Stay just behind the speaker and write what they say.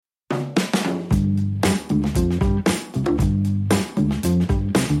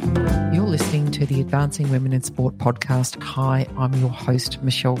to the Advancing Women in Sport podcast. Hi, I'm your host,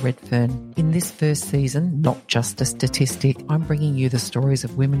 Michelle Redfern. In this first season, not just a statistic, I'm bringing you the stories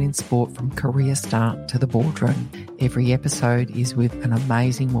of women in sport from career start to the boardroom. Every episode is with an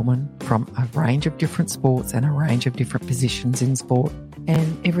amazing woman from a range of different sports and a range of different positions in sport.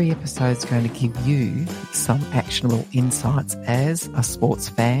 And every episode is going to give you some actionable insights as a sports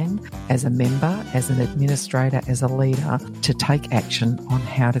fan, as a member, as an administrator, as a leader, to take action on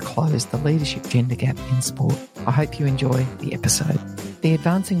how to close the leadership gender gap in sport. I hope you enjoy the episode. The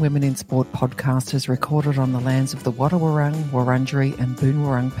Advancing Women in Sport podcast is recorded on the lands of the Wadawurrung, Wurundjeri and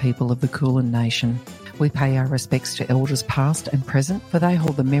Boonwurrung people of the Kulin Nation. We pay our respects to elders past and present, for they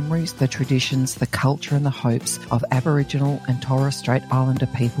hold the memories, the traditions, the culture and the hopes of Aboriginal and Torres Strait Islander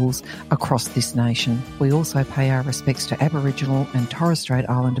peoples across this nation. We also pay our respects to Aboriginal and Torres Strait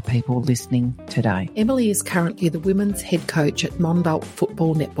Islander people listening today. Emily is currently the women's head coach at Monbelt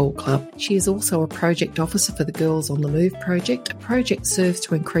Football Netball Club. She is also a project officer for the Girls on the Move project. A project serves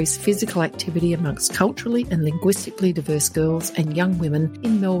to increase physical activity amongst culturally and linguistically diverse girls and young women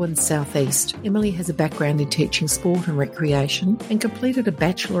in Melbourne's southeast. Emily has a background in teaching sport and recreation and completed a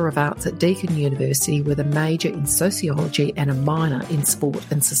Bachelor of Arts at Deakin University with a major in sociology and a minor in sport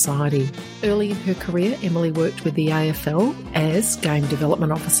and society. Early in her career, Emily worked with the AFL as Game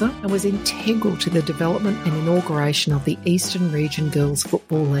Development Officer and was integral to the development and inauguration of the Eastern Region Girls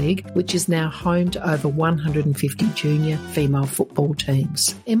Football League, which is now home to over 150 junior female football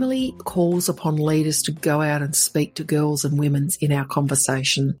teams. Emily calls upon leaders to go out and speak to girls and women in our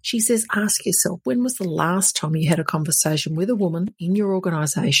conversation. She says, ask yourself, when was the last time you had a conversation with a woman in your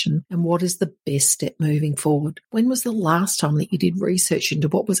organisation, and what is the best step moving forward? When was the last time that you did research into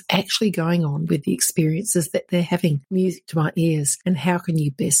what was actually going on with the experiences that they're having? Music to my ears. And how can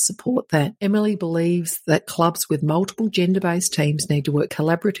you best support that? Emily believes that clubs with multiple gender-based teams need to work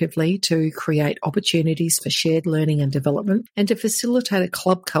collaboratively to create opportunities for shared learning and development, and to facilitate a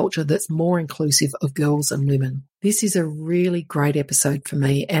club culture that's more inclusive of girls and women. This is a really great episode for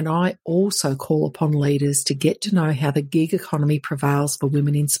me, and I also call upon leaders to get to know how the gig economy prevails for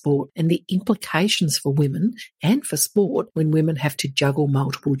women in sport and the implications for women and for sport when women have to juggle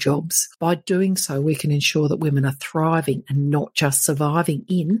multiple jobs. By doing so, we can ensure that women are thriving and not just surviving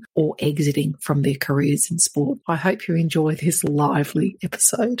in or exiting from their careers in sport. I hope you enjoy this lively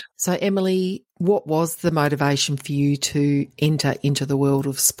episode. So, Emily, what was the motivation for you to enter into the world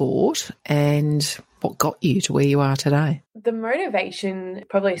of sport, and what got you to where you are today? The motivation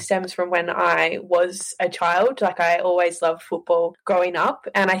probably stems from when I was a child. Like, I always loved football growing up,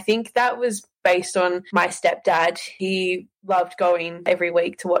 and I think that was based on my stepdad. He loved going every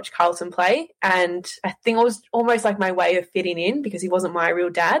week to watch Carlton play, and I think it was almost like my way of fitting in because he wasn't my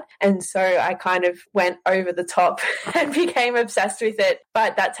real dad. And so I kind of went over the top and became obsessed with it,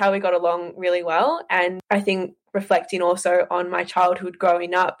 but that's how we got along really well. And I think reflecting also on my childhood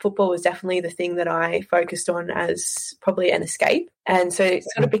growing up, football was definitely the thing that I focused on as probably an escape. And so it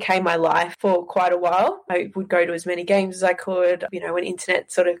sort of became my life for quite a while. I would go to as many games as I could. You know, when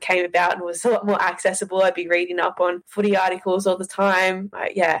internet sort of came about and was a lot more accessible, I'd be reading up on footy articles all the time.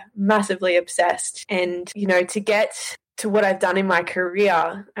 Massively obsessed. And, you know, to get to what I've done in my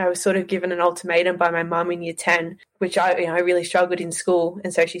career, I was sort of given an ultimatum by my mum in year 10, which I really struggled in school.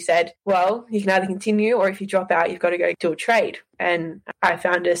 And so she said, well, you can either continue, or if you drop out, you've got to go do a trade. And I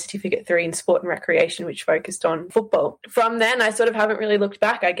found a Certificate 3 in Sport and Recreation, which focused on football. From then, I sort of haven't really looked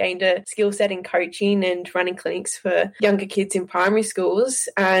back. I gained a skill set in coaching and running clinics for younger kids in primary schools.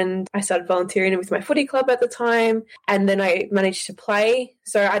 And I started volunteering with my footy club at the time. And then I managed to play.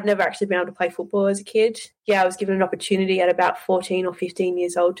 So I'd never actually been able to play football as a kid. I was given an opportunity at about 14 or 15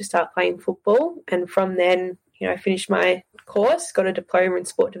 years old to start playing football. And from then, I finished my course, got a diploma in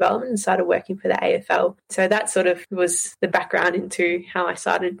sport development and started working for the AFL. So that sort of was the background into how I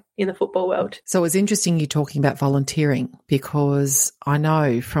started in the football world. So it was interesting you talking about volunteering, because I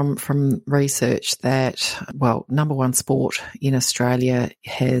know from research that, well, number one sport in Australia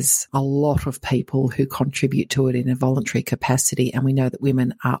has a lot of people who contribute to it in a voluntary capacity, and we know that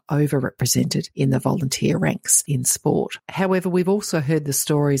women are overrepresented in the volunteer ranks in sport. However, we've also heard the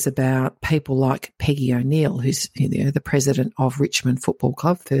stories about people like Peggy O'Neill, who's the president of Richmond Football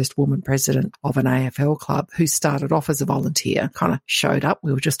Club, first woman president of an AFL club, who started off as a volunteer, kind of showed up.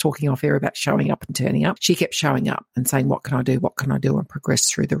 We were just talking off air about showing up and turning up. She kept showing up and saying, what can I do, and progress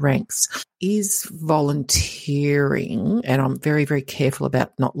through the ranks. Is volunteering, and I'm very, very careful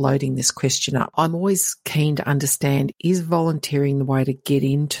about not loading this question up, I'm always keen to understand, is volunteering the way to get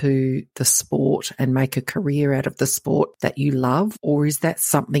into the sport and make a career out of the sport that you love, or is that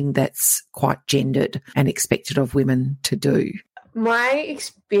something that's quite gendered and expected of women to do? My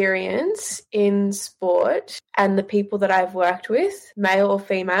experience in sport and the people that I've worked with, male or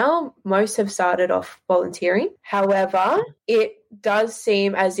female, most have started off volunteering. However, it does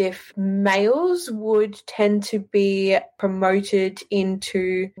seem as if males would tend to be promoted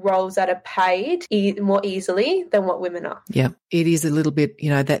into roles that are paid more easily than what women are. Yeah, it is a little bit,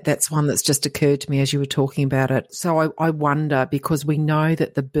 that's one that's just occurred to me as you were talking about it. So I wonder, because we know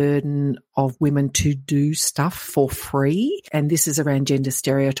that the burden of women to do stuff for free, and this is around gender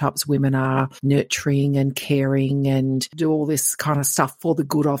stereotypes, women are nurturing and caring and do all this kind of stuff for the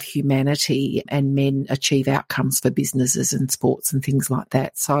good of humanity, and men achieve outcomes for businesses and sports and things like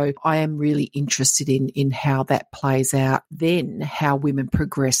that. So I am really interested in how that plays out, then how women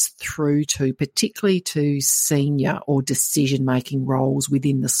progress through to, particularly to senior or decision-making roles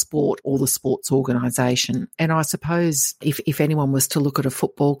within the sport or the sports organisation. And I suppose if anyone was to look at a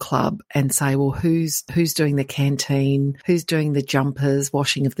football club and say, well, who's doing the canteen, who's doing the jumpers,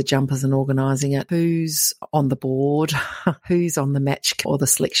 washing of the jumpers and organising it, who's on the board, who's on the match or the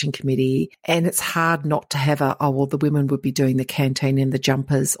selection committee, and it's hard not to have the women would be doing the canteen and the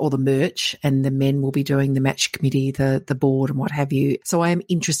jumpers or the merch, and the men will be doing the match committee, the board and what have you. So I am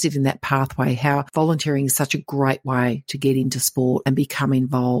interested in that pathway, how volunteering is such a great way to get into sport and become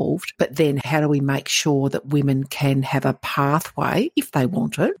involved. But then how do we make sure that women can have a pathway, if they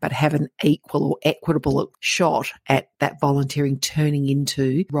want it, but have an equal or equitable shot at that volunteering turning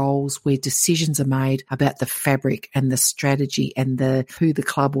into roles where decisions are made about the fabric and the strategy and who the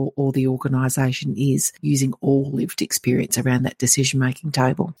club or the organisation is, using all lived experience around that decision-making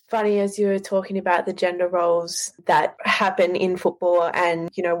table. Funny, as you were talking about the gender roles that happen in football and,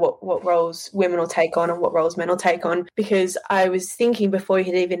 what roles women will take on and what roles men will take on, because I was thinking before you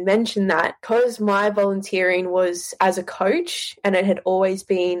had even mentioned that, because my volunteering was as a coach and it had always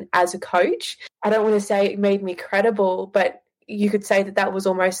been as a coach, I don't want to say it made me credible, but you could say that was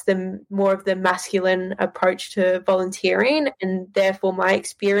almost more of the masculine approach to volunteering, and therefore my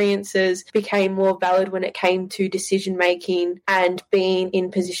experiences became more valid when it came to decision making and being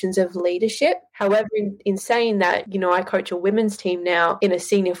in positions of leadership. However, in saying that, I coach a women's team now in a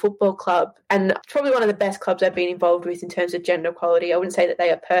senior football club, and probably one of the best clubs I've been involved with in terms of gender equality. I wouldn't say that they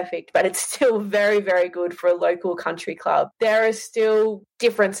are perfect, but it's still very, very good for a local country club. There are still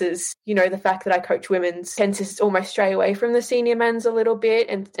differences. The fact that I coach women's tends to almost stray away from the senior men's a little bit,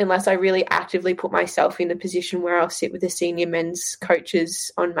 and unless I really actively put myself in a position where I'll sit with the senior men's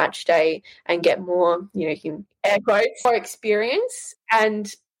coaches on match day and get more, you can air quotes, more experience.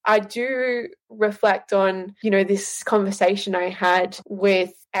 And I do reflect on, this conversation I had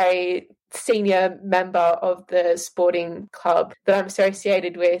with a senior member of the sporting club that I'm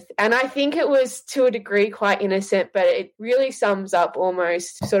associated with. And I think it was to a degree quite innocent, but it really sums up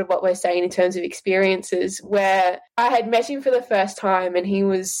almost sort of what we're saying in terms of experiences, where I had met him for the first time and he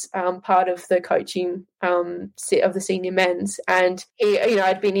was part of the coaching of the senior men's, and he,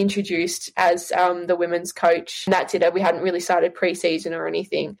 I'd been introduced as the women's coach, and that's it. We hadn't really started pre-season or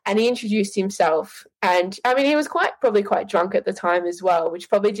anything, and he introduced himself, and he was probably quite drunk at the time as well, which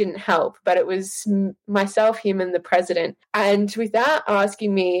probably didn't help, but it was myself, him and the president, and without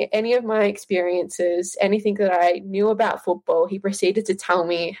asking me any of my experiences, anything that I knew about football, he proceeded to tell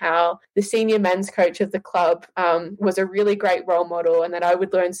me how the senior men's coach of the club was a really great role model, and that I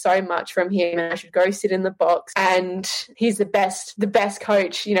would learn so much from him, and I should go sit in the box, and he's the best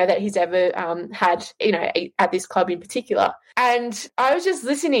coach that he's ever had at this club in particular. And I was just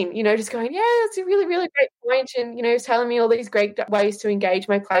listening, just going, yeah, that's a really, really great point. And he was telling me all these great ways to engage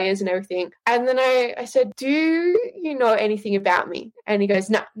my players and everything. And then I said, do you know anything about me? And he goes,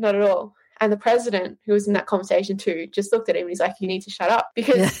 no, not at all. And the president, who was in that conversation too, just looked at him and he's like, you need to shut up.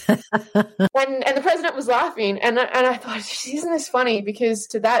 Because and the president was laughing. And I thought, isn't this funny? Because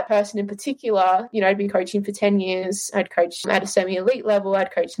to that person in particular, I'd been coaching for 10 years. I'd coached at a semi-elite level.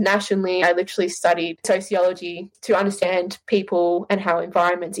 I'd coached nationally. I literally studied sociology to understand people and how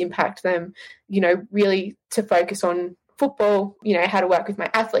environments impact them, really to focus on football, how to work with my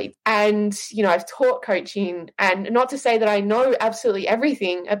athletes. And, I've taught coaching, and not to say that I know absolutely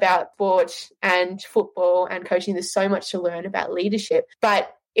everything about sport and football and coaching. There's so much to learn about leadership,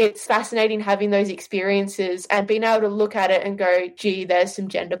 but it's fascinating having those experiences and being able to look at it and go, gee, there's some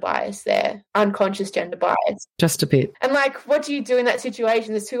gender bias there, unconscious gender bias. Just a bit. And what do you do in that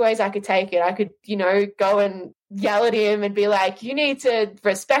situation? There's two ways I could take it. I could, go and yell at him and be like, you need to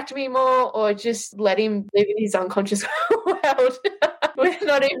respect me more, or just let him live in his unconscious world. with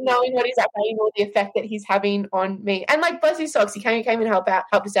not even knowing what he's saying or the effect that he's having on me. And like, bless his socks, he came and helped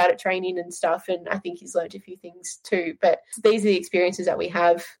us out at training and stuff, and I think he's learned a few things too. But these are the experiences that we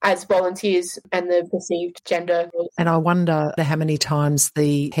have as volunteers and the perceived gender. And I wonder how many times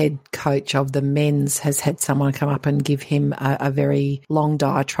the head coach of the men's has had someone come up and give him a very long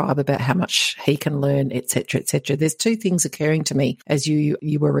diatribe about how much he can learn, et cetera, et cetera. There's two things occurring to me as you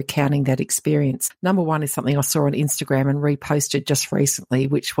were recounting that experience. Number one is something I saw on Instagram and reposted just recently,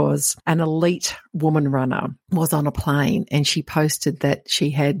 which was an elite woman runner was on a plane, and she posted that she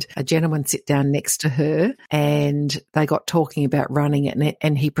had a gentleman sit down next to her and they got talking about running,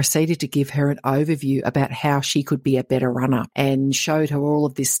 and he proceeded to give her an overview about how she could be a better runner and showed her all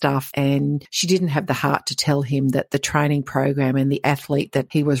of this stuff. And she didn't have the heart to tell him that the training program and the athlete that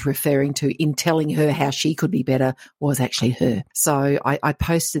he was referring to in telling her how she could be better was actually her. So I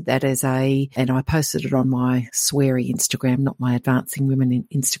posted that and I posted it on my sweary Instagram, not my Advancing Women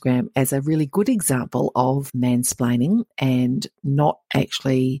Instagram, as a really good example of mansplaining and not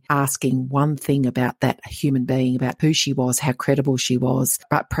actually asking one thing about that human being, about who she was, how credible she was,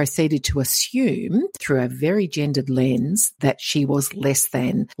 but proceeded to assume through a very gendered lens that she was less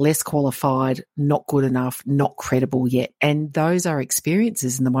than, less qualified, not good enough, not credible yet. And those are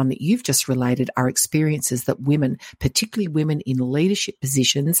experiences, and the one that you've just related are experiences that women, particularly women in leadership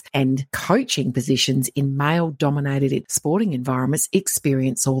positions and coaching positions in male-dominated sporting environments,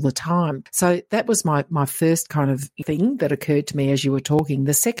 experience all the time. So that was my first kind of thing that occurred to me as you were talking.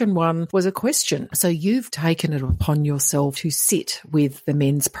 The second one was a question. So you've taken it upon yourself to sit with the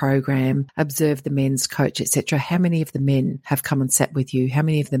men's program, observe the men's coach, etc. How many of the men have come and sat with you? How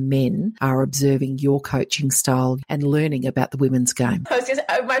many of the men are observing your coaching style and learning about the women's game?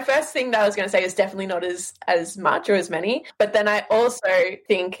 My first thing that I was going to say is definitely not as much or as many. But then I also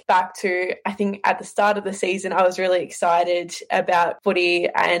think back to, I think at the start of the season, I was really excited about footy.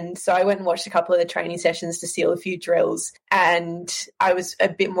 And so I went and watched a couple of the training sessions to steal a few drills, and I was a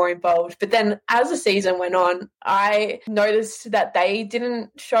bit more involved. But then as the season went on, I noticed that they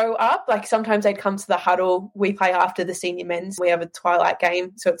didn't show up. Like sometimes they'd come to the huddle. We play after the senior men's. We have a twilight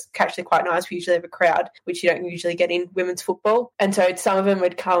game, so it's actually quite nice. We usually have a crowd, which you don't usually get in women's football. And so some of them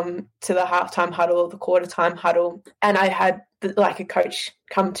would come to the halftime huddle or the quarter time huddle. And I had like a coach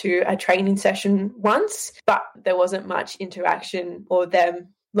come to a training session once, but there wasn't much interaction or them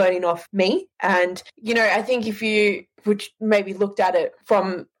learning off me. And, I think if you would maybe looked at it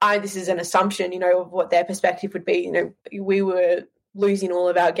from, this is an assumption, of what their perspective would be. We were losing all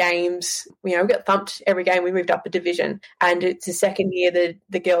of our games. We got thumped every game. We moved up a division, and it's the second year that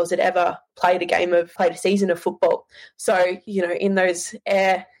the girls had ever played a season of football. So, in those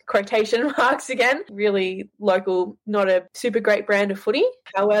air quotation marks again, really local, not a super great brand of footy.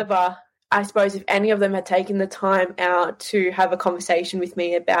 However, I suppose if any of them had taken the time out to have a conversation with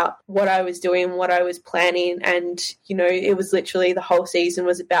me about what I was doing, what I was planning, and, it was literally the whole season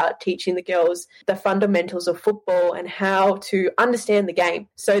was about teaching the girls the fundamentals of football and how to understand the game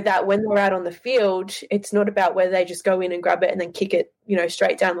so that when they're out on the field, it's not about whether they just go in and grab it and then kick it,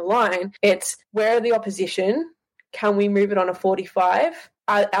 straight down the line. It's where are the opposition? Can we move it on a 45?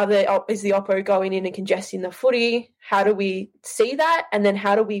 Is the oppo going in and congesting the footy? How do we see that? And then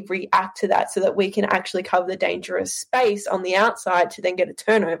how do we react to that so that we can actually cover the dangerous space on the outside to then get a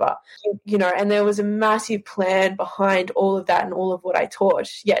turnover? And there was a massive plan behind all of that and all of what I taught.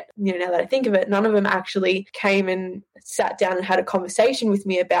 Yet, now that I think of it, none of them actually came and sat down and had a conversation with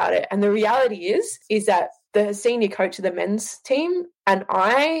me about it. And the reality is that the senior coach of the men's team and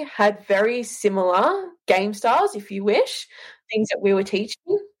I had very similar game styles, if you wish, things that we were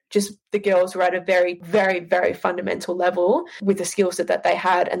teaching. Just the girls were at a very, very, very fundamental level with the skill set that they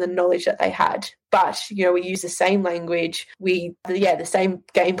had and the knowledge that they had. But, we use the same language, the same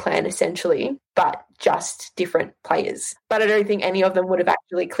game plan essentially, but just different players. But I don't think any of them would have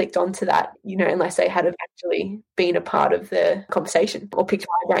actually clicked onto that, unless they had actually been a part of the conversation or picked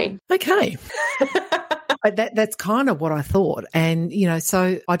my brain. Okay. That's kind of what I thought. And,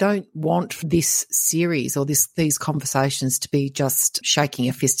 so I don't want this series or these conversations to be just shaking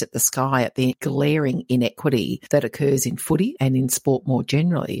a fist at the sky at the glaring inequity that occurs in footy and in sport more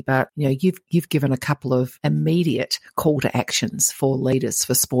generally. But, you've given a couple of immediate call to actions for leaders,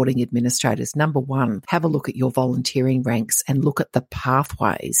 for sporting administrators. Number one, have a look at your volunteering ranks and look at the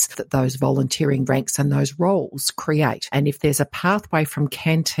pathways that those volunteering ranks and those roles create. And if there's a pathway from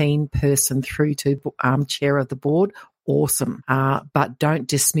canteen person through to chair of the board, awesome. But don't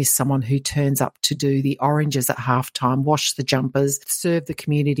dismiss someone who turns up to do the oranges at halftime, wash the jumpers, serve the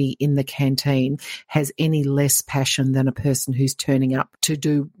community in the canteen, has any less passion than a person who's turning up to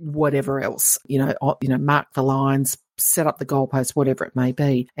do whatever else, mark the lines, set up the goalposts, whatever it may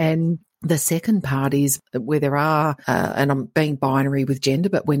be. And the second part is where there are, and I'm being binary with gender,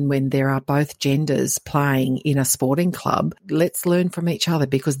 but when there are both genders playing in a sporting club, let's learn from each other,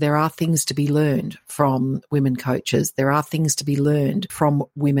 because there are things to be learned from women coaches. There are things to be learned from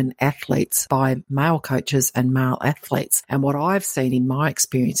women athletes by male coaches and male athletes. And what I've seen in my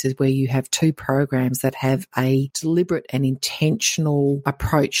experience is where you have two programs that have a deliberate and intentional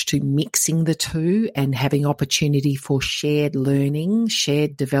approach to mixing the two and having opportunity for shared learning,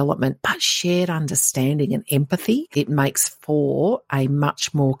 shared development, but shared understanding and empathy, it makes for a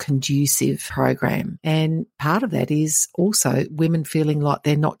much more conducive program. And part of that is also women feeling like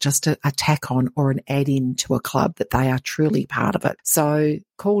they're not just a tack on or an add-in to a club, that they are truly part of it. So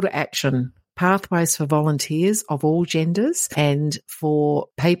call to action. Pathways for volunteers of all genders, and for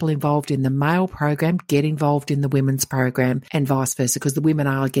people involved in the male program, get involved in the women's program, and vice versa, because the women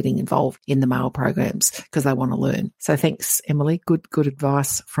are getting involved in the male programs because they want to learn. So thanks, Emily. Good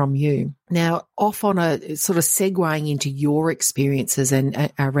advice from you. Now, off on a sort of segueing into your experiences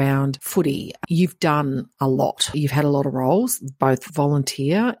and around footy, you've done a lot. You've had a lot of roles, both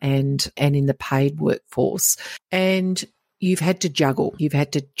volunteer and in the paid workforce. And you've had to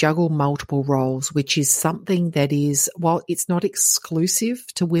juggle multiple roles, which is something that is, while it's not exclusive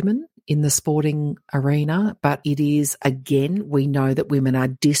to women in the sporting arena, but it is, again, we know that women are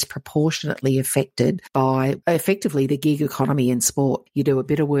disproportionately affected by effectively the gig economy in sport. You do a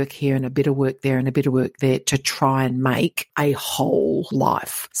bit of work here and a bit of work there and a bit of work there to try and make a whole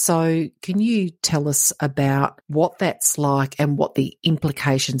life. So can you tell us about what that's like and what the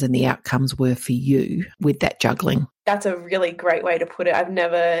implications and the outcomes were for you with that juggling? That's a really great way to put it. I've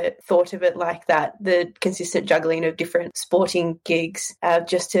never thought of it like that, the consistent juggling of different sporting gigs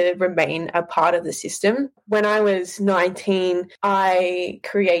just to remain a part of the system. When I was 19, I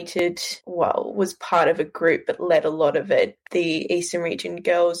was part of a group but led a lot of it, the Eastern Region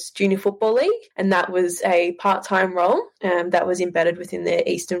Girls Junior Football League, and that was a part-time role that was embedded within the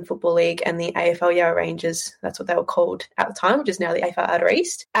Eastern Football League and the AFL Yarra Rangers. That's what they were called at the time, which is now the AFL Outer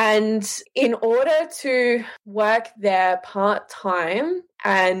East. And in order to work there part-time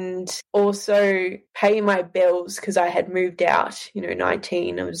and also pay my bills, because I had moved out,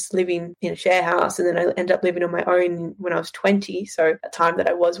 19. I was living in a share house, and then I ended up living on my own when I was 20. So a time that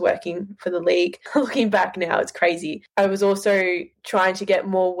I was working for the league. Looking back now, it's crazy. I was also trying to get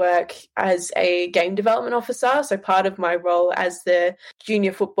more work as a game development officer. So part of my role as the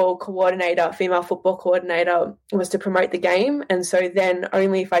junior football coordinator, female football coordinator, was to promote the game. And so then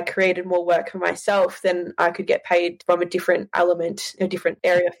only if I created more work for myself, then I could get paid from a different element, a different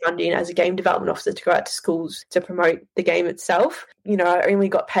area of funding as a game development officer to go out to schools to promote the game itself. I only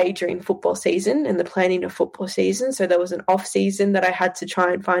got paid during football season and the planning of football season. So there was an off season that I had to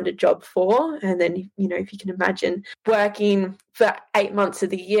try and find a job for. And then, if you can imagine working for 8 months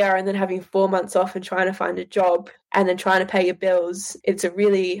of the year and then having 4 months off and trying to find a job and then trying to pay your bills, it's a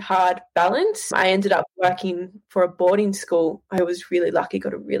really hard balance. I ended up working for a boarding school. I was really lucky,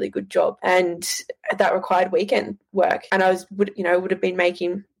 got a really good job, and that required weekend work. And I would have been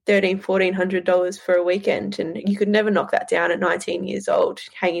making $1,400 for a weekend, and you could never knock that down at 19 years old,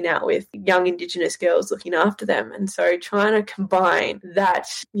 hanging out with young Indigenous girls, looking after them. And so trying to combine that,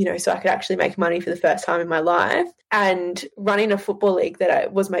 so I could actually make money for the first time in my life, and running a football league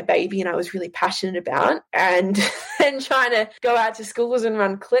that was my baby and I was really passionate about, and then trying to go out to schools and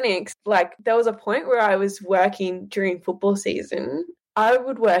run clinics. Like, there was a point where I was working during football season. I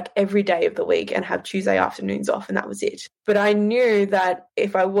would work every day of the week and have Tuesday afternoons off, and that was it. But I knew that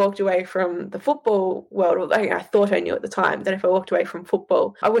if I walked away from the football world, I thought I knew at the time that if I walked away from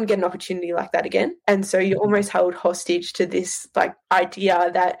football, I wouldn't get an opportunity like that again. And so you're almost held hostage to this idea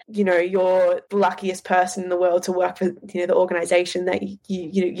that, you're the luckiest person in the world to work for, the organization that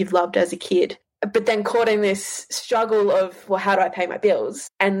you've loved as a kid. But then caught in this struggle of, well, how do I pay my bills?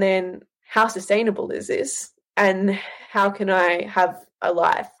 And then how sustainable is this? And how can I have a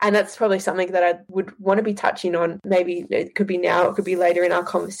life? And that's probably something that I would want to be touching on. Maybe it could be now, it could be later in our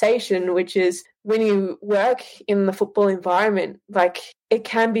conversation, which is when you work in the football environment, it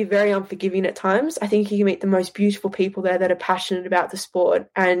can be very unforgiving at times. I think you can meet the most beautiful people there that are passionate about the sport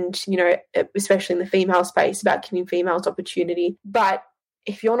and, especially in the female space, about giving females opportunity. But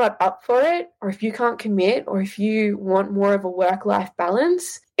if you're not up for it, or if you can't commit, or if you want more of a work-life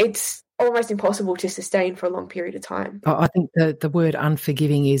balance, it's almost impossible to sustain for a long period of time. I think the word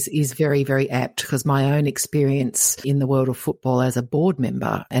unforgiving is very, very apt, because my own experience in the world of football as a board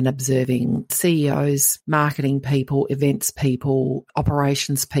member and observing CEOs, marketing people, events people,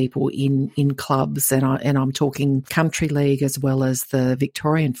 operations people in clubs, and I'm talking country league as well as the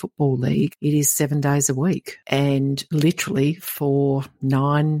Victorian Football League, it is 7 days a week, and literally for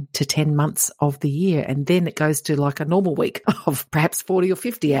 9 to 10 months of the year. And then it goes to like a normal week of perhaps 40 or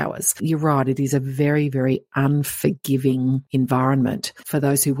 50 hours. You're right. It is a very, very unforgiving environment for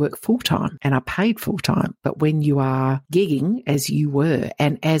those who work full-time and are paid full-time. But when you are gigging, as you were,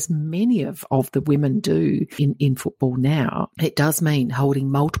 and as many of the women do in football now, it does mean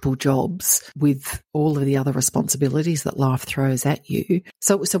holding multiple jobs with all of the other responsibilities that life throws at you.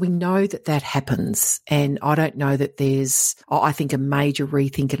 So we know that happens. And I don't know that there's, I think, a major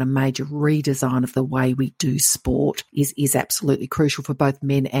rethink and a major redesign of the way we do sport is absolutely crucial for both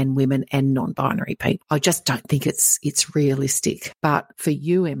men and women and non-binary people. I just don't think it's realistic. But for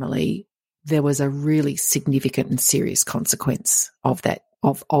you, Emily, there was a really significant and serious consequence of that,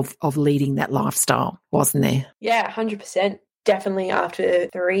 of leading that lifestyle, wasn't there? Yeah, 100%. Definitely after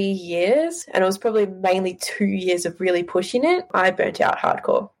 3 years, and it was probably mainly 2 years of really pushing it, I burnt out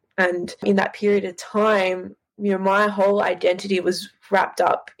hardcore. And in that period of time, my whole identity was wrapped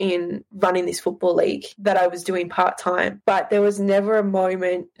up in running this football league that I was doing part-time. But there was never a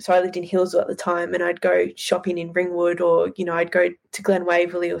moment, so I lived in Hillsville at the time, and I'd go shopping in Ringwood, or, I'd go to Glen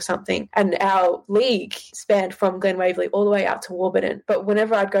Waverley or something. And our league spanned from Glen Waverley all the way out to Warburton. But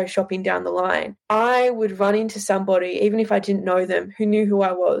whenever I'd go shopping down the line, I would run into somebody, even if I didn't know them, who knew who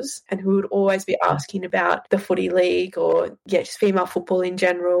I was and who would always be asking about the footy league or, just female football in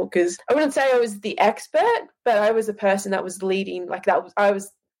general. Because I wouldn't say I was the expert, but I was a person that was leading, I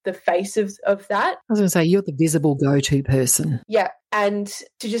was the face of that. I was going to say, you're the visible go-to person. Yeah. And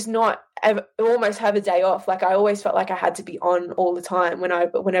to just not almost have a day off. I always felt like I had to be on all the time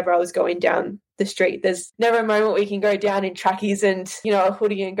whenever I was going down the street. There's never a moment where you can go down in trackies and, a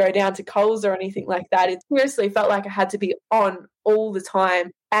hoodie and go down to Coles or anything like that. It seriously felt like I had to be on all the time.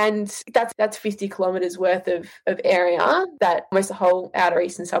 And that's 50 kilometres worth of area, that almost the whole outer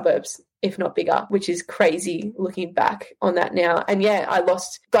eastern suburbs, if not bigger, which is crazy looking back on that now. And yeah, I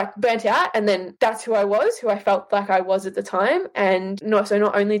burnt out, and then that's who I felt like I was at the time. And not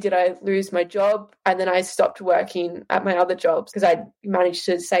only did I lose my job, and then I stopped working at my other jobs because I managed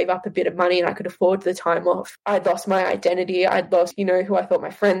to save up a bit of money and I could afford the time off. I'd lost my identity. I'd lost, who I thought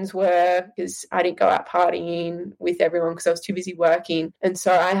my friends were, because I didn't go out partying with everyone because I was too busy working. And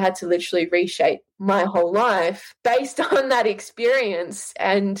so I had to literally reshape my whole life based on that experience.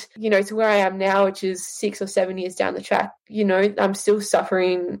 And, to where I am now, which is 6 or 7 years down the track, I'm still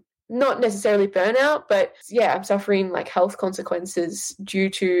suffering, not necessarily burnout, but yeah, I'm suffering health consequences due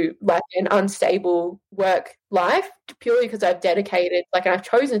to an unstable work life, purely because I've dedicated, and I've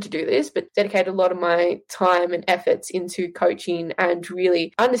chosen to do this, but dedicated a lot of my time and efforts into coaching and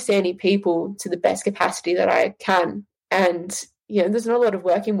really understanding people to the best capacity that I can. And, there's not a lot of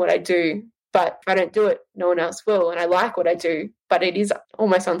work in what I do, but if I don't do it, no one else will. And I like what I do, but it is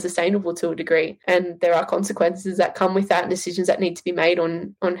almost unsustainable to a degree. And there are consequences that come with that and decisions that need to be made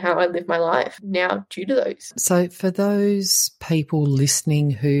on how I live my life now due to those. So for those people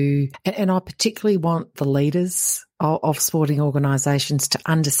listening who, and I particularly want the leaders of sporting organisations to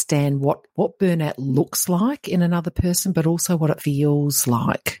understand what burnout looks like in another person, but also what it feels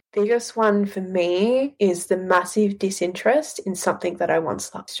like. Biggest one for me is the massive disinterest in something that I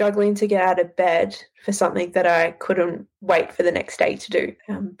once loved. Struggling to get out of bed for something that I couldn't wait for the next day to do.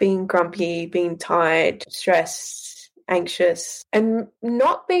 Being grumpy, being tired, stressed, anxious, and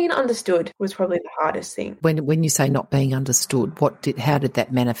not being understood was probably the hardest thing. When you say not being understood, how did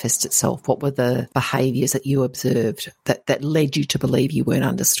that manifest itself? What were the behaviours that you observed that led you to believe you weren't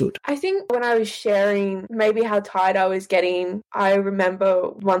understood? I think when I was sharing maybe how tired I was getting, I remember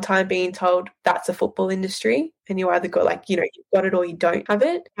one time being told, that's the football industry. And you either got you've got it or you don't have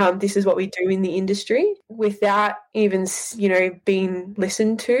it. This is what we do in the industry, without even, being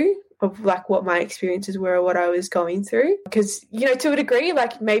listened to of what my experiences were or what I was going through. Because, to a degree,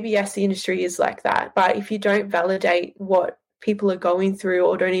 maybe yes, the industry is like that. But if you don't validate what people are going through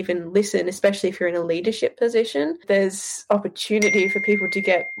or don't even listen, especially if you're in a leadership position, there's opportunity for people to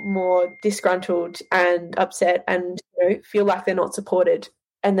get more disgruntled and upset and feel like they're not supported.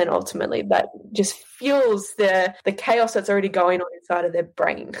 And then ultimately that just fuels the chaos that's already going on inside of their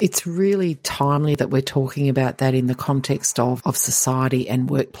brain. It's really timely that we're talking about that in the context of society and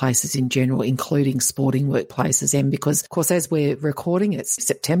workplaces in general, including sporting workplaces. And because, of course, as we're recording, it's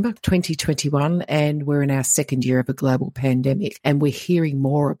September 2021 and we're in our second year of a global pandemic, and we're hearing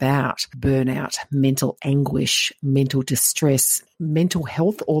more about burnout, mental anguish, mental distress, mental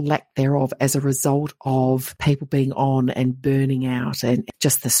health or lack thereof as a result of people being on and burning out, and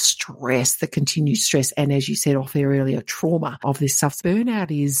just the stress, the continued stress. And as you said off air earlier, trauma of this stuff.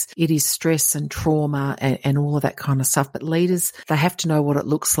 Burnout is stress and trauma and all of that kind of stuff. But leaders, they have to know what it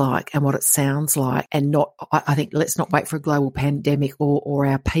looks like and what it sounds like, and I think let's not wait for a global pandemic or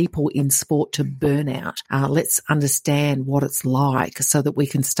our people in sport to burn out. Let's understand what it's like so that we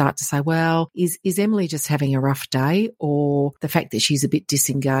can start to say, well, is Emily just having a rough day, or the fact that she's a bit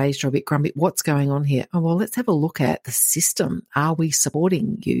disengaged or a bit grumpy? What's going on here? Oh, well, let's have a look at the system. Are we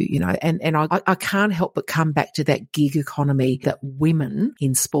supporting you? And I can't help but come back to that gig economy that women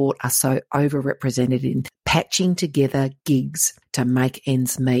in sport are so overrepresented in, patching together gigs to make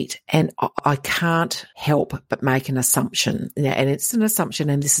ends meet. And I can't help but make an assumption, and it's an assumption,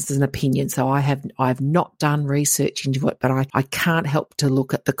 and this is an opinion, so I have not done research into it, but I can't help to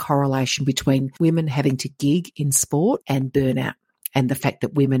look at the correlation between women having to gig in sport and burnout, and the fact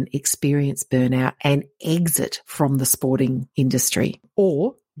that women experience burnout and exit from the sporting industry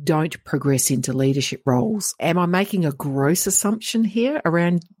or don't progress into leadership roles. Am I making a gross assumption here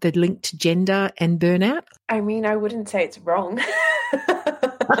around the link to gender and burnout? I mean, I wouldn't say it's wrong.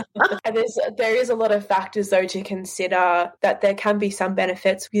 There is a lot of factors, though, to consider, that there can be some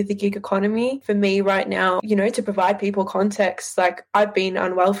benefits with the gig economy. For me right now, to provide people context, like I've been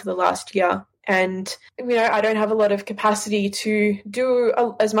unwell for the last year. And, I don't have a lot of capacity to do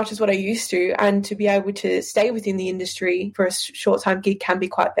as much as what I used to, and to be able to stay within the industry for a short-time gig can be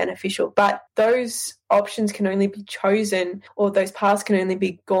quite beneficial. But those options can only be chosen, or those paths can only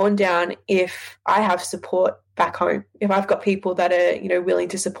be gone down, if I have support back home, if I've got people that are, willing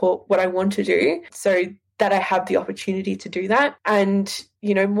to support what I want to do, so that I have the opportunity to do that. And,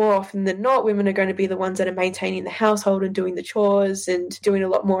 more often than not, women are going to be the ones that are maintaining the household and doing the chores and doing a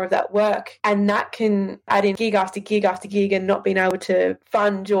lot more of that work. And that can add in gig after gig after gig, and not being able to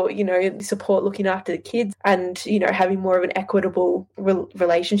fund or, support looking after the kids, and, having more of an equitable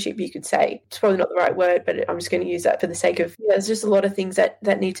relationship, you could say. It's probably not the right word, but I'm just going to use that for the sake of, there's just a lot of things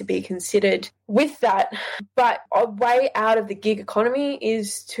that need to be considered with that. But a way out of the gig economy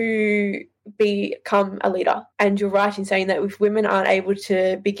is to become a leader. And you're right in saying that if women aren't able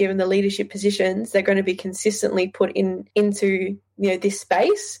to be given the leadership positions, they're going to be consistently put into this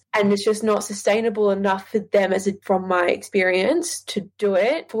space, and it's just not sustainable enough for them, from my experience, to do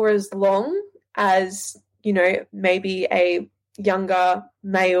it for as long as maybe a younger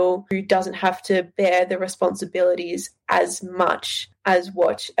male who doesn't have to bear the responsibilities as much as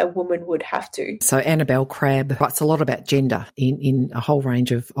what a woman would have to. So Annabelle Crabb writes a lot about gender in a whole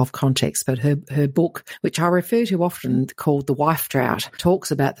range of contexts, but her book, which I refer to often, called The Wife Drought,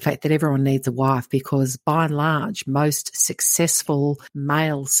 talks about the fact that everyone needs a wife, because by and large, most successful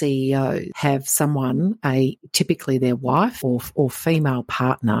male CEOs have someone, typically their wife or female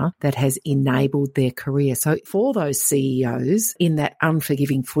partner, that has enabled their career. So for those CEOs in that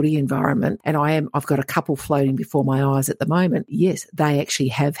unforgiving footy environment, and I've got a couple floating before my eyes at the moment, yes, they actually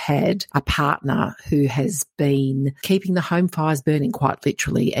have had a partner who has been keeping the home fires burning, quite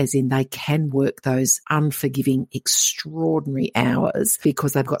literally, as in they can work those unforgiving, extraordinary hours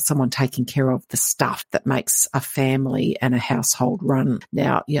because they've got someone taking care of the stuff that makes a family and a household run.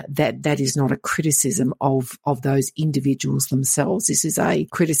 Now, that is not a criticism of those individuals themselves. This is a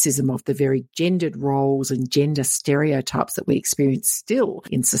criticism of the very gendered roles and gender stereotypes that we experience still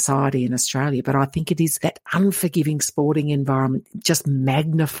in society in Australia. But I think it is that unforgiving sporting environment just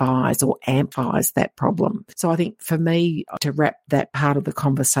magnifies or amplifies that problem. So I think for me, to wrap that part of the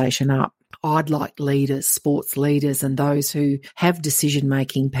conversation up, I'd like leaders, sports leaders, and those who have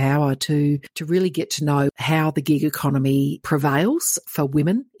decision-making power to really get to know how the gig economy prevails for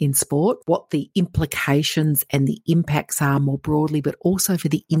women in sport, what the implications and the impacts are more broadly, but also for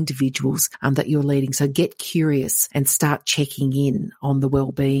the individuals that you're leading. So get curious and start checking in on the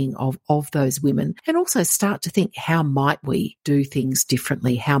well-being of those women, and also start to think, how might we do things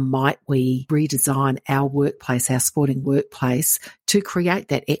differently? How might we redesign our workplace, our sporting workplace, to create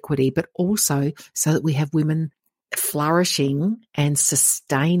that equity, but also so that we have women flourishing and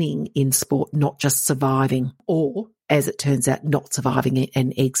sustaining in sport, not just surviving, or, as it turns out, not surviving it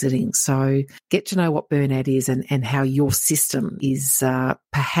and exiting. So get to know what burnout is and how your system is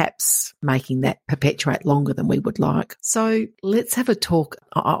perhaps making that perpetuate longer than we would like. So let's have a talk.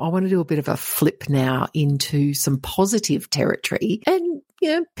 I want to do a bit of a flip now into some positive territory and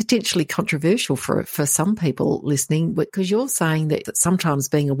potentially controversial for some people listening, because you're saying that sometimes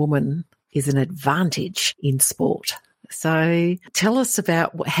being a woman is an advantage in sport. So tell us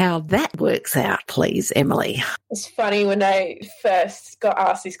about how that works out, please, Emily. It's funny, when I first got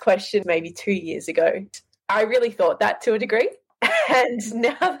asked this question maybe 2 years ago, I really thought that to a degree. And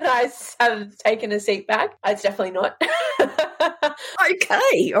now that I have taken a seat back, it's definitely not.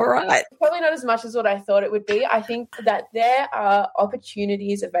 Okay, all right. Probably not as much as what I thought it would be. I think that there are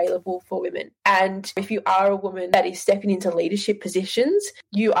opportunities available for women. And if you are a woman that is stepping into leadership positions,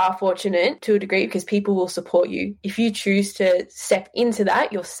 you are fortunate to a degree because people will support you. If you choose to step into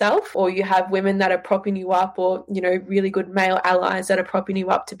that yourself, or you have women that are propping you up, or, really good male allies that are propping you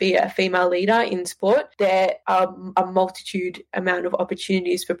up to be a female leader in sport, there are a multitude amount of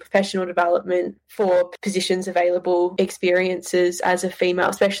opportunities for professional development, for positions available, experiences as a female,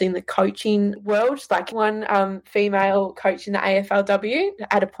 especially in the coaching world. Like one female coach in the AFLW,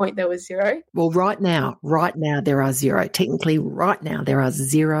 at a point there was zero. Well, right now there are zero. Technically, right now there are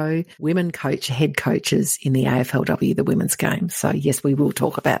zero women head coaches in the AFLW, the women's game. So yes, we will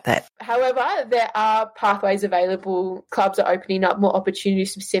talk about that. However, there are pathways available. Clubs are opening up more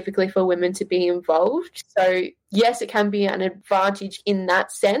opportunities specifically for women to be involved. So yes, it can be an advantage in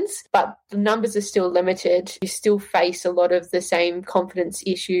that sense, but the numbers are still limited. You still face a lot of the same confidence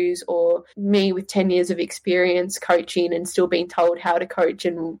issues, or me with 10 years of experience coaching and still being told how to coach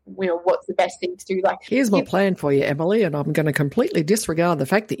and what's the best thing to do. Like, here's my plan for you, Emily, and I'm going to completely disregard the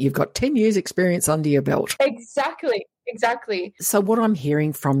fact that you've got 10 years experience under your belt. Exactly. So what I'm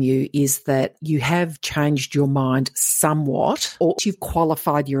hearing from you is that you have changed your mind somewhat, or you've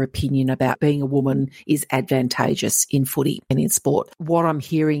qualified your opinion about being a woman is advantageous in footy and in sport. What I'm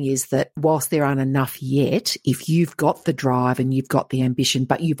hearing is that whilst there aren't enough yet, if you've got the drive and you've got the ambition,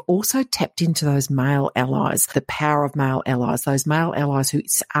 but you've also tapped into those male allies, the power of male allies, those male allies who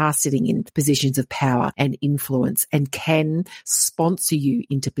are sitting in positions of power and influence and can sponsor you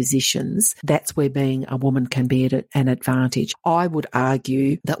into positions, that's where being a woman can be at an advantage. I would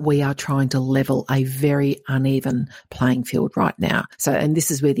argue that we are trying to level a very uneven playing field right now. So, and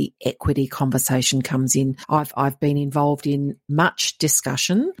this is where the equity conversation comes in. I've been involved in much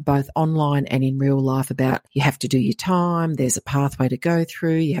discussion, both online and in real life, about you have to do your time, there's a pathway to go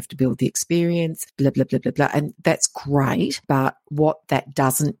through, you have to build the experience, blah, blah, blah, blah, blah. And that's great. But what that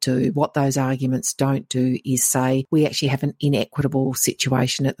doesn't do, what those arguments don't do, is say we actually have an inequitable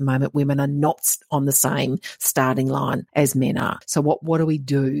situation at the moment. Women are not on the same starting line as men are. So what do we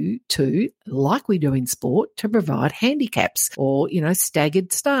do to, like we do in sport, to provide handicaps or,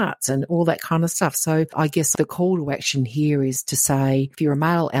 staggered starts and all that kind of stuff? So I guess the call to action here is to say, if you're a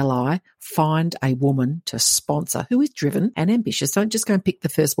male ally, find a woman to sponsor who is driven and ambitious. Don't just go and pick the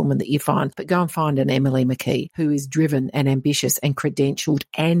first woman that you find, but go and find an Emily McKie who is driven and ambitious and credentialed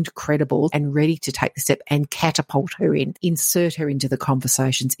and credible and ready to take the step and catapult her in, insert her into the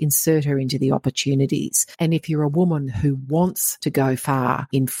conversations, insert her into the opportunities. And if you're a woman who wants to go far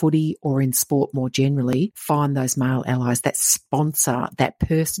in footy or in sport more generally, find those male allies, that sponsor, that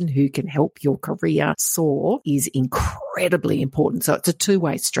person who can help your career soar is incredibly important. So it's a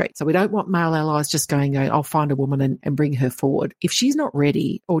two-way street. So we don't want male allies just going, I'll find a woman and bring her forward. If she's not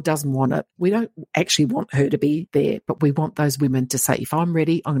ready or doesn't want it, we don't actually want her to be there, but we want those women to say, if I'm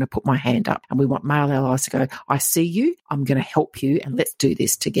ready, I'm going to put my hand up. And we want male allies to go, I see you, I'm going to help you, and let's do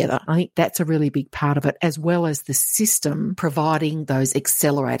this together. I think that's a really big part of it, as well as the system providing those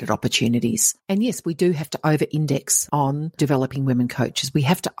accelerated opportunities. And yes, we do have to over-index on developing women coaches. We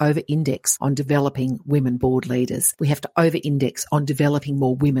have to over-index on developing women board leaders. We have to over-index on developing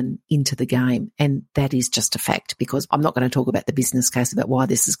more women into the game. And that is just a fact, because I'm not going to talk about the business case about why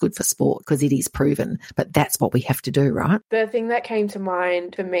this is good for sport, because it is proven, but that's what we have to do, right? The thing that came to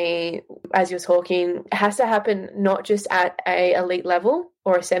mind for me as you're talking, it has to happen not just at a elite level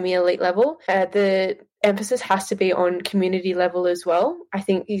or a semi-elite level. The emphasis has to be on community level as well. I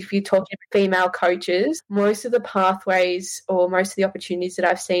think if you're talking female coaches, most of the pathways or most of the opportunities that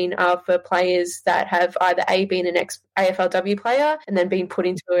I've seen are for players that have either been an ex-AFLW player and then been put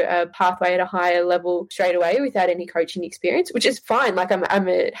into a pathway at a higher level straight away without any coaching experience, which is fine. Like I'm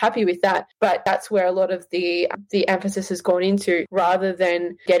happy with that. But that's where a lot of the emphasis has gone into, rather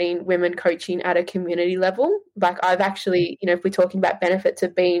than getting women coaching at a community level. Like I've actually, if we're talking about benefits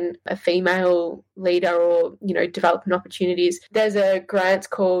of being a female leader or, development opportunities, there's a grant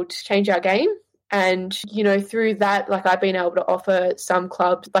called Change Our Game. And, you know, through that, like I've been able to offer some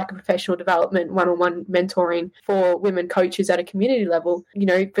clubs like a professional development, one-on-one mentoring for women coaches at a community level, you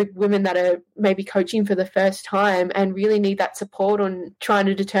know, for women that are maybe coaching for the first time and really need that support on trying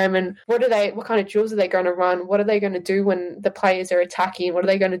to determine what kind of drills are they going to run? What are they going to do when the players are attacking? What are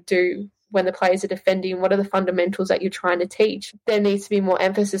they going to do when the players are defending? What are the fundamentals that you're trying to teach? There needs to be more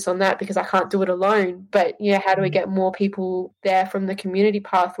emphasis on that because I can't do it alone. But, yeah, how do we get more people there from the community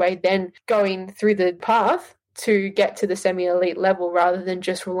pathway then going through the path to get to the semi-elite level rather than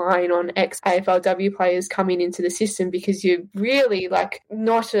just relying on ex-AFLW players coming into the system, because you're really like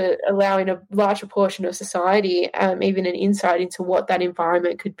not allowing a large proportion of society even an insight into what that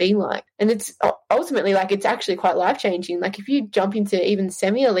environment could be like. And it's ultimately like it's actually quite life-changing. Like if you jump into even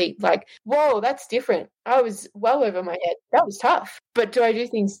semi-elite, like, whoa, that's different. I was well over my head. That was tough. But do I do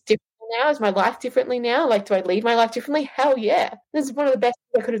things differently now? Is my life differently now? Like, do I lead my life differently? Hell yeah. This is one of the best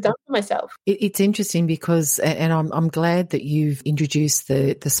things I could have done for myself. It's interesting because, and I'm glad that you've introduced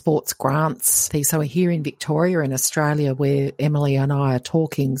the sports grants thing. So we're here in Victoria in Australia where Emily and I are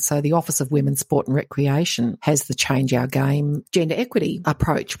talking. So the Office of Women's Sport and Recreation has the Change Our Game gender equity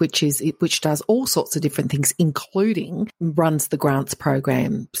approach, which does all sorts of different things, including runs the grants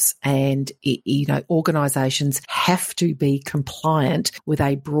programs. And, you know, organisations have to be compliant with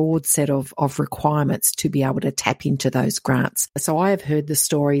a broad set of requirements to be able to tap into those grants. So I have heard the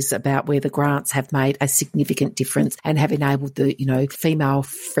stories about where the grants have made a significant difference and have enabled the, you know,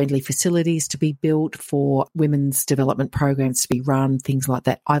 female-friendly facilities to be built for women's development programs to be run, things like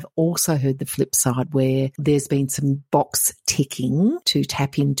that. I've also heard the flip side where there's been some box ticking to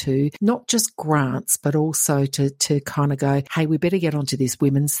tap into not just grants, but also to kind of go, hey, we better get onto this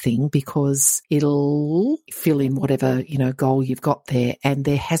women's thing because it'll fill in whatever, you know, goal you've got there. And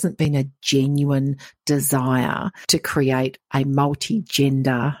there hasn't been a genuine desire to create a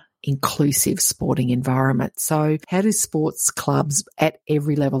multi-gender inclusive sporting environment. So how do sports clubs at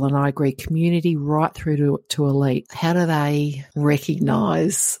every level, and I agree, community right through to elite, how do they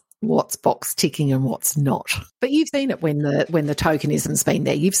recognise what's box ticking and what's not? But you've seen it when the tokenism's been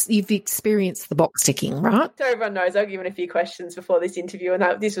there. You've experienced the box ticking, right? So everyone knows I've given a few questions before this interview,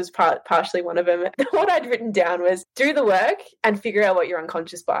 and this was partially one of them. What I'd written down was do the work and figure out what your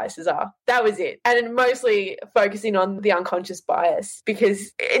unconscious biases are. That was it. And mostly focusing on the unconscious bias,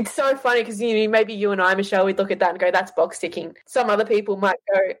 because it's so funny because, you know, maybe you and I, Michelle, we'd look at that and go, that's box ticking. Some other people might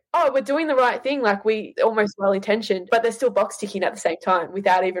go, oh, we're doing the right thing, like we almost well-intentioned, but they're still box ticking at the same time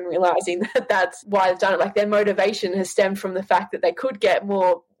without even realizing that that's why they've done it. Like their motivation has stemmed from the fact that they could get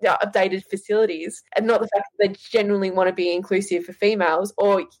more updated facilities and not the fact that they genuinely want to be inclusive for females.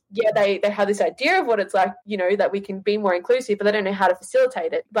 Or they have this idea of what it's like, you know, that we can be more inclusive, but they don't know how to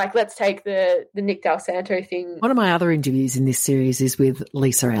facilitate it. Like, let's take the Nick Del Santo thing. One of my other interviews in this series is with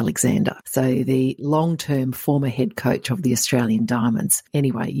Lisa Alexander, so the long-term former head coach of the Australian Diamonds.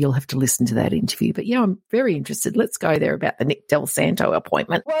 Anyway, you'll have to listen to that interview. But yeah, I'm very interested. Let's go there about the Nick Del Santo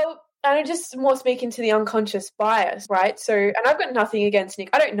appointment. Well, and I'm just more speaking to the unconscious bias, right? So, and I've got nothing against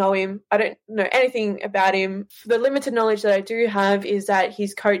Nick. I don't know him. I don't know anything about him. The limited knowledge that I do have is that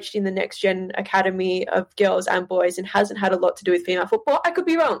he's coached in the Next Gen Academy of girls and boys and hasn't had a lot to do with female football. I could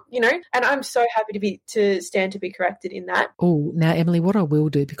be wrong, you know? And I'm so happy to stand to be corrected in that. Oh, now, Emily, what I will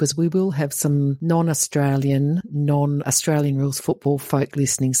do, because we will have some non-Australian rules football folk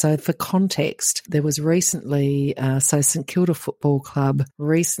listening. So for context, there was recently, St Kilda Football Club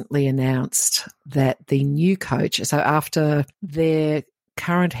recently announced that the new coach, so after their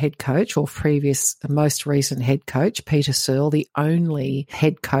current head coach or the most recent head coach, Peter Searle, the only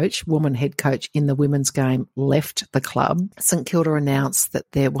woman head coach in the women's game, left the club, St Kilda announced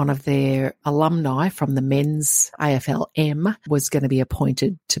that one of their alumni from the men's AFLM was going to be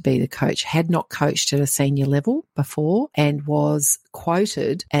appointed to be the coach. Had not coached at a senior level before and was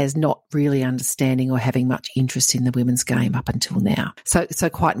quoted as not really understanding or having much interest in the women's game up until now. So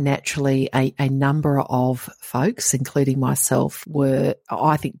quite naturally, a number of folks, including myself, were,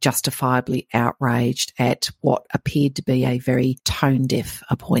 I think, justifiably outraged at what appeared to be a very tone-deaf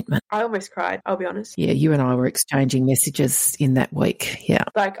appointment. I almost cried, I'll be honest. Yeah, you and I were exchanging messages in that week, yeah.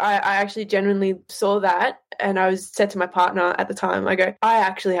 Like, I actually genuinely saw that, and I said to my partner at the time, I go, I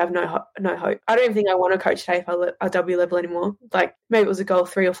actually have no hope. I don't even think I want to coach at AFLW level anymore. Like, maybe it was a goal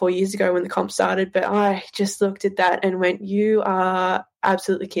 3 or 4 years ago when the comp started, but I just looked at that and went, you are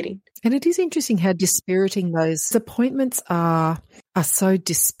absolutely kidding. And it is interesting how dispiriting those appointments are so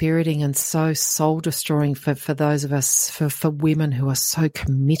dispiriting and so soul-destroying for those of us, for women who are so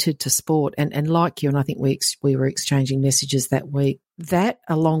committed to sport. And like you, and I think we were exchanging messages that week, that,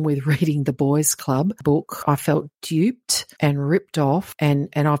 along with reading the Boys Club book, I felt duped and ripped off. And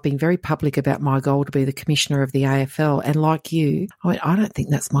I've been very public about my goal to be the commissioner of the AFL. And like you, I don't think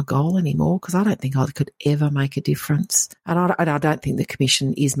that's my goal anymore, because I don't think I could ever make a difference. And I don't think the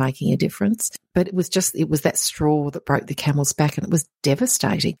commission is making a difference. But it was that straw that broke the camel's back, and it was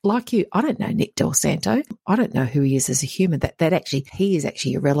devastating. Like you, I don't know Nick Del Santo. I don't know who he is as a human. He is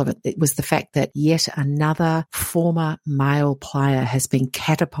actually irrelevant. It was the fact that yet another former male player has been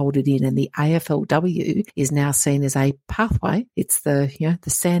catapulted in, and the AFLW is now seen as a pathway. It's the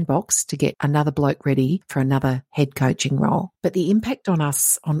sandbox to get another bloke ready for another head coaching role. But the impact on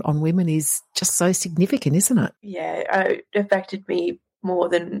us, on women, is just so significant, isn't it? Yeah, it affected me more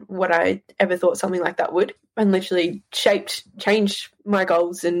than what I ever thought something like that would, and literally changed my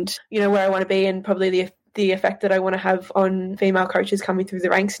goals and, where I want to be, and probably the effect that I want to have on female coaches coming through the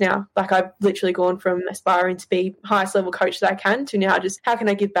ranks now. Like, I've literally gone from aspiring to be highest level coach that I can to now just how can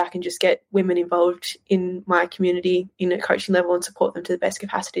I give back and just get women involved in my community in a coaching level and support them to the best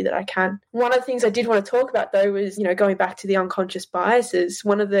capacity that I can. One of the things I did want to talk about, though, was, going back to the unconscious biases.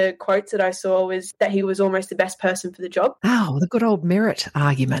 One of the quotes that I saw was that he was almost the best person for the job. Oh, the good old merit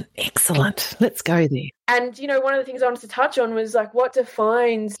argument. Excellent. Let's go there. And, one of the things I wanted to touch on was, like, what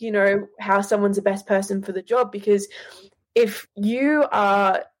defines, how someone's the best person for the job? Because if you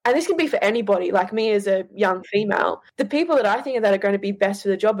are, and this can be for anybody, like me as a young female, the people that I think of that are going to be best for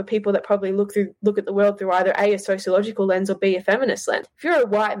the job are people that probably look at the world through either A, a sociological lens, or B, a feminist lens. If you're a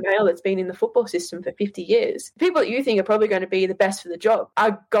white male that's been in the football system for 50 years, the people that you think are probably going to be the best for the job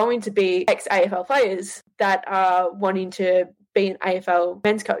are going to be ex-AFL players that are wanting to be an AFL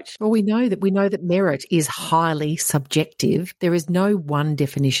men's coach. Well, we know that merit is highly subjective. There is no one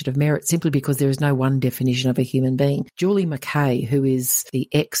definition of merit, simply because there is no one definition of a human being. Julie McKie, who is the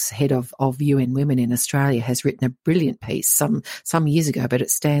ex-head of UN Women in Australia, has written a brilliant piece some years ago, but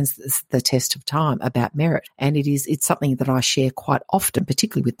it stands the test of time, about merit. And it's something that I share quite often,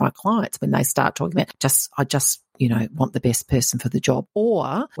 particularly with my clients, when they start talking about I just want the best person for the job.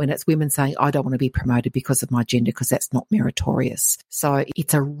 Or when it's women saying, I don't want to be promoted because of my gender, because that's not meritorious. So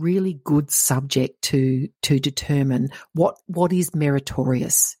it's a really good subject to determine what is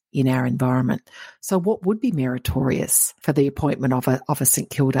meritorious in our environment. So what would be meritorious for the appointment of a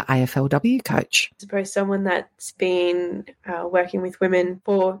St Kilda AFLW coach? I suppose someone that's been working with women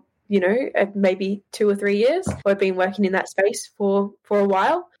for maybe 2 or 3 years, or been working in that space for a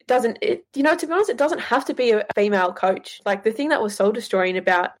while. To be honest, it doesn't have to be a female coach. Like, the thing that was soul destroying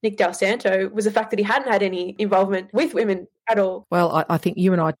about Nick Del Santo was the fact that he hadn't had any involvement with women at all. Well, I think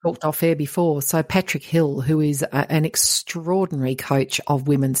you and I talked off air before. So Patrick Hill, who is an extraordinary coach of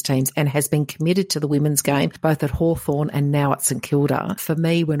women's teams and has been committed to the women's game, both at Hawthorn and now at St Kilda. For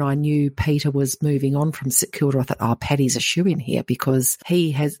me, when I knew Peter was moving on from St Kilda, I thought, Paddy's a shoe in here, because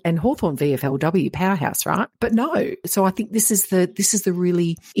he has, and Hawthorn VFLW powerhouse, right? But no. So I think this is the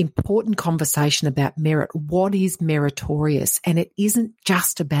really important conversation about merit. What is meritorious? And it isn't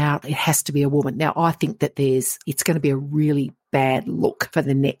just about it has to be a woman. Now, I think that it's going to be a really bad look for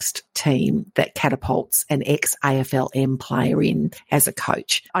the next team that catapults an ex-AFLM player in as a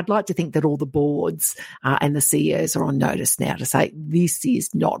coach. I'd like to think that all the boards and the CEOs are on notice now to say this is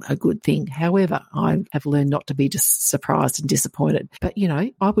not a good thing. However, I have learned not to be just surprised and disappointed. But,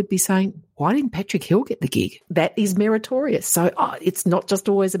 I would be saying, why didn't Patrick Hill get the gig? That is meritorious. So it's not just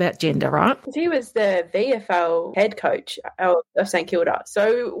always about gender, right? He was the VFL head coach of St Kilda.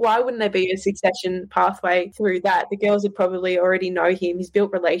 So why wouldn't there be a succession pathway through that? The girls would probably already know him. He's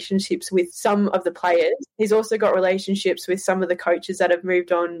built relationships with some of the players. He's also got relationships with some of the coaches that have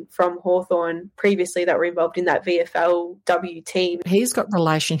moved on from Hawthorn previously that were involved in that VFLW team. He's got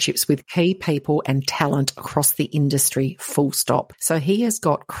relationships with key people and talent across the industry, full stop. So he has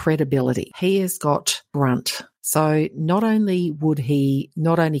got credibility. He has got grunt. So not only can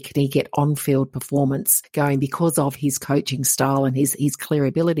he get on-field performance going because of his coaching style and his clear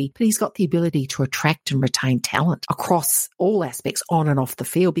ability, but he's got the ability to attract and retain talent across all aspects on and off the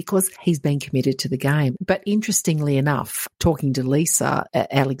field because he's been committed to the game. But interestingly enough, talking to Lisa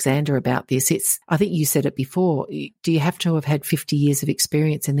Alexander about this, I think you said it before, do you have to have had 50 years of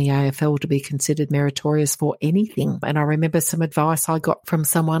experience in the AFL to be considered meritorious for anything? And I remember some advice I got from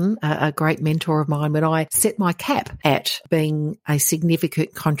someone, a great mentor of mine, when I set my cap at being a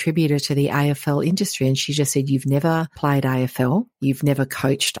significant contributor to the AFL industry. And she just said, you've never played AFL. You've never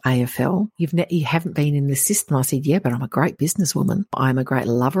coached AFL. You haven't been in the system. I said, yeah, but I'm a great businesswoman. I'm a great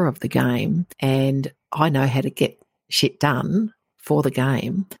lover of the game and I know how to get shit done for the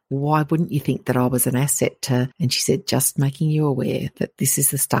game, why wouldn't you think that I was an asset to, and she said, just making you aware that this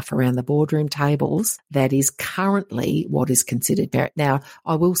is the stuff around the boardroom tables that is currently what is considered merit. Now,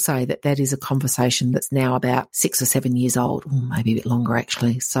 I will say that that is a conversation that's now about 6 or 7 years old, or maybe a bit longer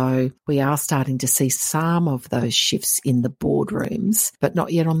actually. So we are starting to see some of those shifts in the boardrooms, but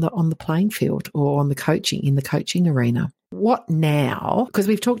not yet on the playing field or on the coaching arena. What now? Because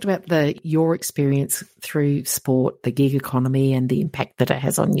we've talked about your experience through sport, the gig economy and the impact that it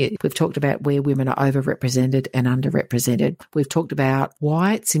has on you. We've talked about where women are overrepresented and underrepresented. We've talked about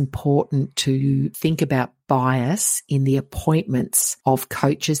why it's important to think about bias in the appointments of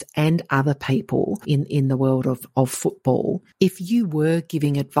coaches and other people in the world of football. If you were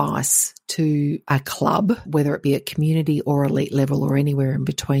giving advice to a club, whether it be at community or elite level or anywhere in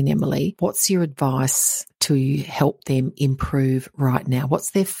between, Emily, what's your advice to help them improve right now?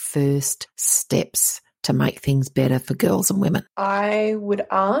 What's their first steps to make things better for girls and women? I would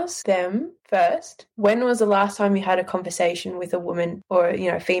ask them first, when was the last time you had a conversation with a woman or,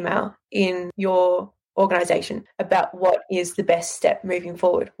 female in your organisation about what is the best step moving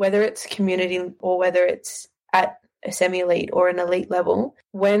forward, whether it's community or whether it's at a semi-elite or an elite level.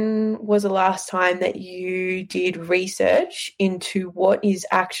 When was the last time that you did research into what is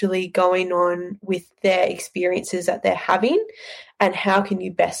actually going on with their experiences that they're having and how can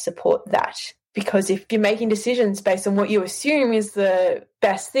you best support that? Because if you're making decisions based on what you assume is the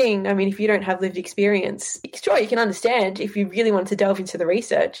best thing, I mean, if you don't have lived experience, sure, you can understand if you really want to delve into the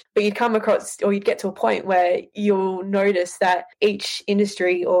research, but you'd come across or you'd get to a point where you'll notice that each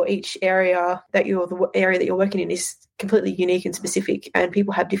industry or each area that you're working in is completely unique and specific, and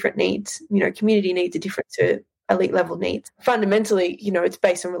people have different needs. Community needs are different to elite level needs. Fundamentally, it's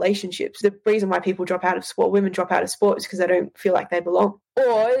based on relationships. The reason why people drop out of sport, women drop out of sport, is because they don't feel like they belong.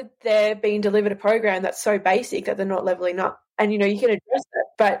 Or they're being delivered a program that's so basic that they're not leveling up. And, you can address that.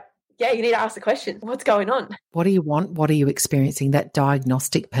 But yeah, you need to ask the question, what's going on? What do you want? What are you experiencing? That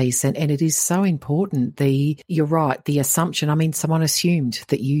diagnostic piece. And it is so important. You're right, the assumption. I mean, someone assumed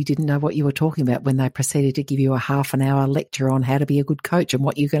that you didn't know what you were talking about when they proceeded to give you a half an hour lecture on how to be a good coach and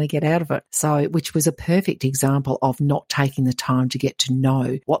what you're going to get out of it. So, which was a perfect example of not taking the time to get to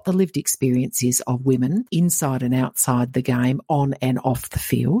know what the lived experience is of women inside and outside the game, on and off the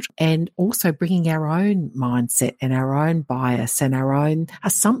field, and also bringing our own mindset and our own bias and our own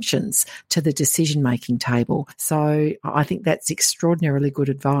assumptions to the decision-making table. So I think that's extraordinarily good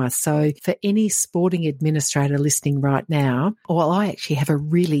advice. So for any sporting administrator listening right now, I actually have a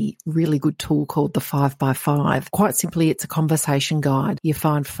really, really good tool called the 5x5. Quite simply, it's a conversation guide. You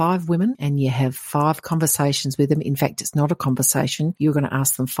find 5 women and you have 5 conversations with them. In fact, it's not a conversation. You're going to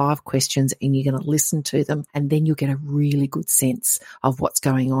ask them 5 questions and you're going to listen to them, and then you'll get a really good sense of what's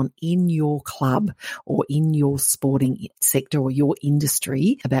going on in your club or in your sporting sector or your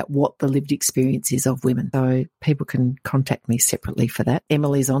industry about what the lived experience is of women. So people can contact me separately for that.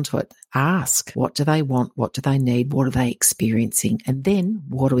 Emily's onto it. Ask, what do they want? What do they need? What are they experiencing? And then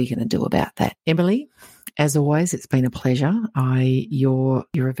what are we going to do about that? Emily, as always, it's been a pleasure. You're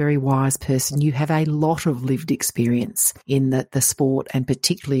a very wise person. You have a lot of lived experience in the sport and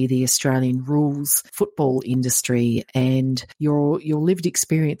particularly the Australian rules football industry, and your lived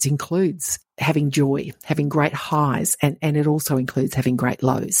experience includes having joy, having great highs, and it also includes having great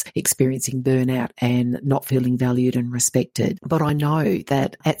lows, experiencing burnout and not feeling valued and respected. But I know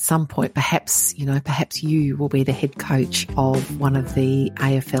that at some point, perhaps you will be the head coach of one of the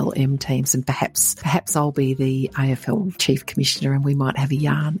AFL-M teams, and perhaps I'll be the AFL chief commissioner, and we might have a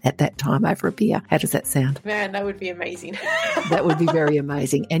yarn at that time over a beer. How does that sound? Man, that would be amazing. That would be very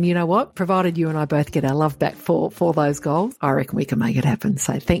amazing. And you know what? Provided you and I both get our love back for those goals, I reckon we can make it happen.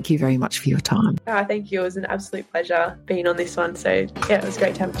 So thank you very much for your time. Oh, thank you. It was an absolute pleasure being on this one. So yeah, it was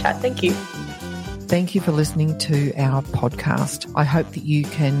great to have a chat. Thank you. Thank you for listening to our podcast. I hope that you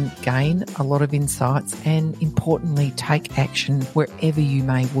can gain a lot of insights and, importantly, take action wherever you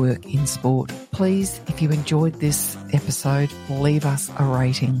may work in sport. Please, if you enjoyed this episode, leave us a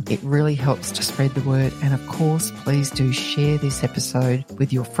rating. It really helps to spread the word. And of course, please do share this episode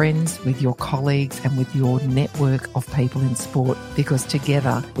with your friends, with your colleagues, and with your network of people in sport, because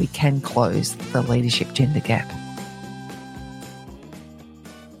together we can close the leadership gender gap.